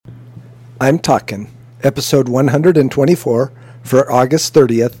I'm Talking, episode 124 for August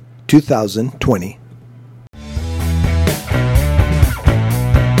 30th, 2020.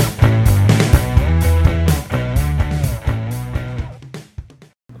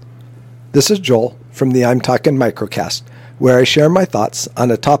 This is Joel from the I'm Talking Microcast, where I share my thoughts on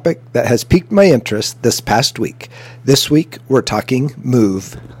a topic that has piqued my interest this past week. This week, we're talking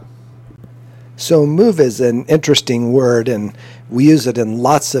move. So move is an interesting word, and we use it in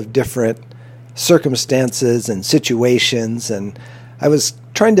lots of different circumstances and situations. And I was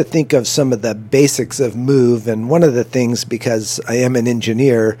trying to think of some of the basics of move, and one of the things, because I am an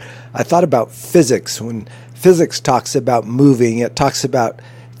engineer, I thought about physics. When physics talks about moving, it talks about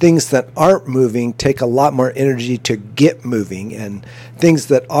things that aren't moving take a lot more energy to get moving, and things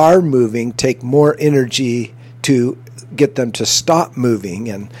that are moving take more energy to get them to stop moving.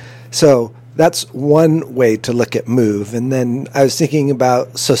 And so that's one way to look at move. And then I was thinking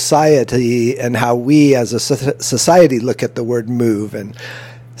about society and how we as a society look at the word move. And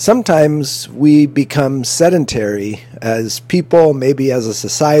sometimes we become sedentary as people, maybe as a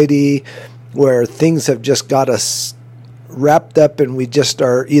society, where things have just got us wrapped up and we just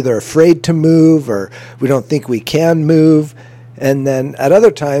are either afraid to move or we don't think we can move. And then at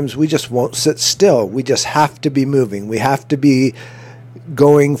other times, we just won't sit still. We just have to be moving. We have to be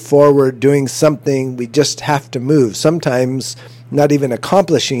going forward, doing something. We just have to move. Sometimes not even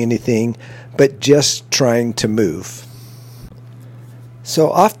accomplishing anything, but just trying to move. So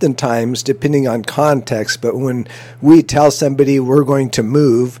oftentimes, depending on context, but when we tell somebody we're going to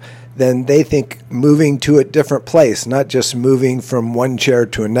move, then they think moving to a different place, not just moving from one chair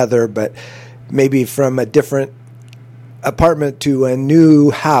to another, but maybe from a different apartment to a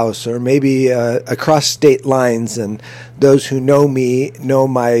new house, or maybe across state lines. And those who know me know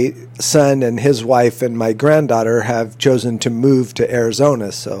my son and his wife and my granddaughter have chosen to move to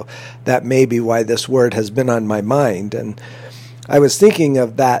Arizona. So that may be why this word has been on my mind. And I was thinking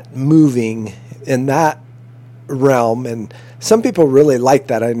of that moving in that realm, and some people really like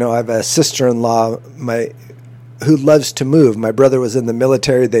that. I know I have a sister-in-law who loves to move. My brother was in the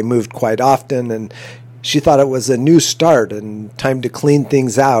military. They moved quite often, and she thought it was a new start and time to clean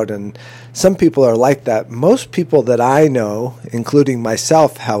things out. And some people are like that. Most people that I know, including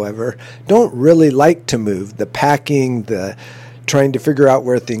myself, however, don't really like to move. The packing, the trying to figure out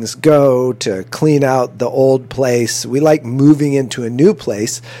where things go, to clean out the old place. We like moving into a new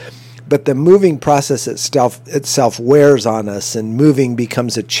place, but the moving process itself wears on us, and moving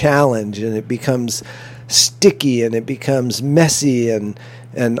becomes a challenge, and it becomes sticky, and it becomes messy, and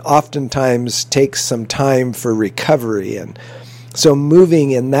oftentimes takes some time for recovery. And so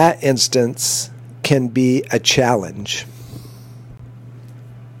moving in that instance can be a challenge.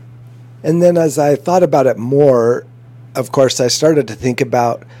 And then as I thought about it more, of course, I started to think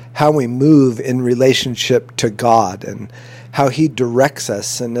about how we move in relationship to God and how He directs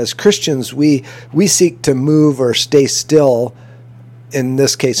us. And as Christians, we seek to move or stay still, in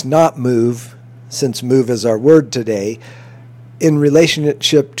this case not move, since move is our word today, in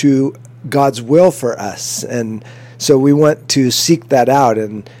relationship to God's will for us. And so we want to seek that out,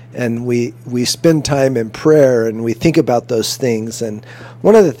 and we spend time in prayer, and we think about those things. And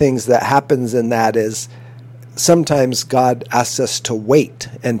one of the things that happens in that is sometimes God asks us to wait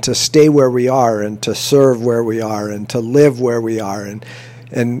and to stay where we are and to serve where we are and to live where we are.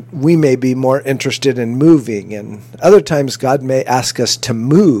 And we may be more interested in moving. And other times God may ask us to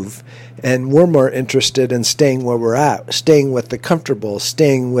move, and we're more interested in staying where we're at, staying with the comfortable,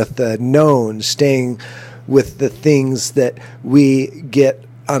 staying with the known, staying with the things that we get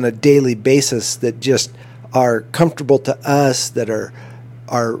on a daily basis that just are comfortable to us, that are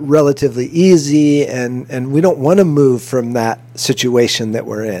relatively easy, and we don't want to move from that situation that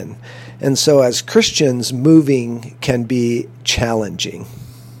we're in. And so as Christians, moving can be challenging.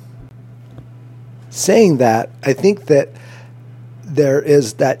 Saying that, I think that there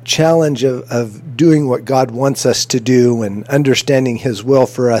is that challenge of doing what God wants us to do and understanding His will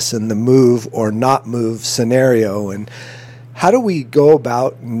for us in the move or not move scenario. And how do we go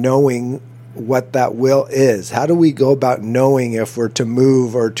about knowing what that will is? How do we go about knowing if we're to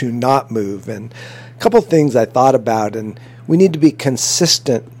move or to not move? And a couple things I thought about, and we need to be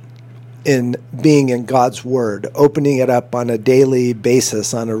consistent in being in God's Word, opening it up on a daily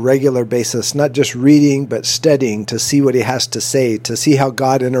basis, on a regular basis, not just reading, but studying to see what He has to say, to see how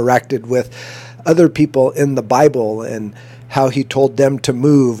God interacted with other people in the Bible and how He told them to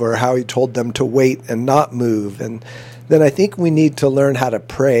move or how He told them to wait and not move. And then I think we need to learn how to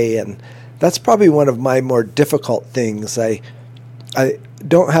pray, and that's probably one of my more difficult things. I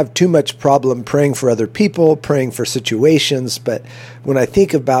don't have too much problem praying for other people, praying for situations, but when I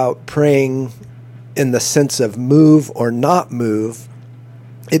think about praying in the sense of move or not move,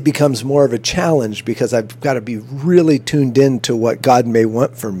 it becomes more of a challenge because I've got to be really tuned in to what God may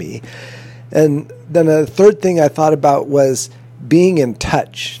want for me. And then a third thing I thought about was being in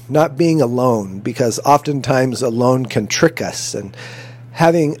touch, not being alone, because oftentimes alone can trick us, and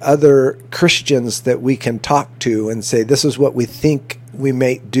having other Christians that we can talk to and say, this is what we think we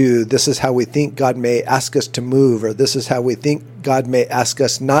may do, this is how we think God may ask us to move, or this is how we think God may ask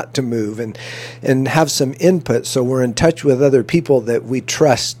us not to move, and have some input so we're in touch with other people that we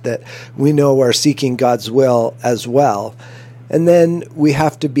trust, that we know are seeking God's will as well. And then we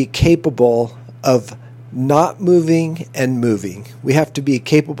have to be capable of not moving and moving. We have to be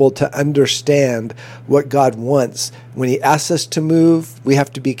capable to understand what God wants. When He asks us to move, we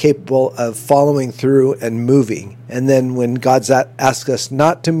have to be capable of following through and moving. And then when God asks us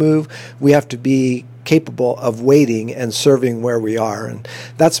not to move, we have to be capable of waiting and serving where we are. And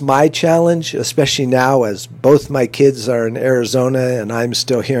that's my challenge, especially now as both my kids are in Arizona and I'm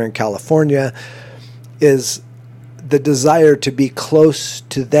still here in California, is the desire to be close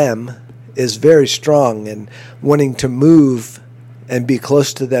to them is very strong, and wanting to move and be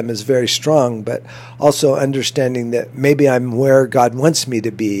close to them is very strong, but also understanding that maybe I'm where God wants me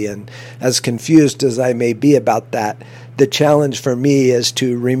to be. And as confused as I may be about that, the challenge for me is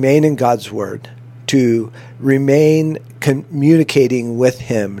to remain in God's Word, to remain communicating with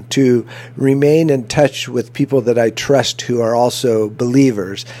Him, to remain in touch with people that I trust who are also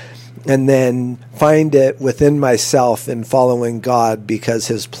believers, and then find it within myself in following God, because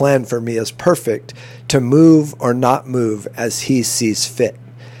His plan for me is perfect, to move or not move as He sees fit.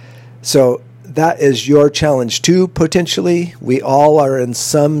 So that is your challenge too, potentially. We all are in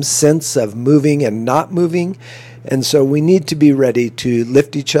some sense of moving and not moving. And so we need to be ready to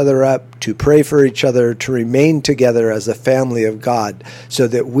lift each other up, to pray for each other, to remain together as a family of God, so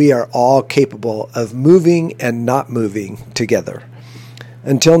that we are all capable of moving and not moving together.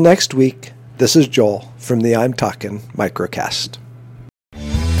 Until next week, this is Joel from the I'm Talking Microcast.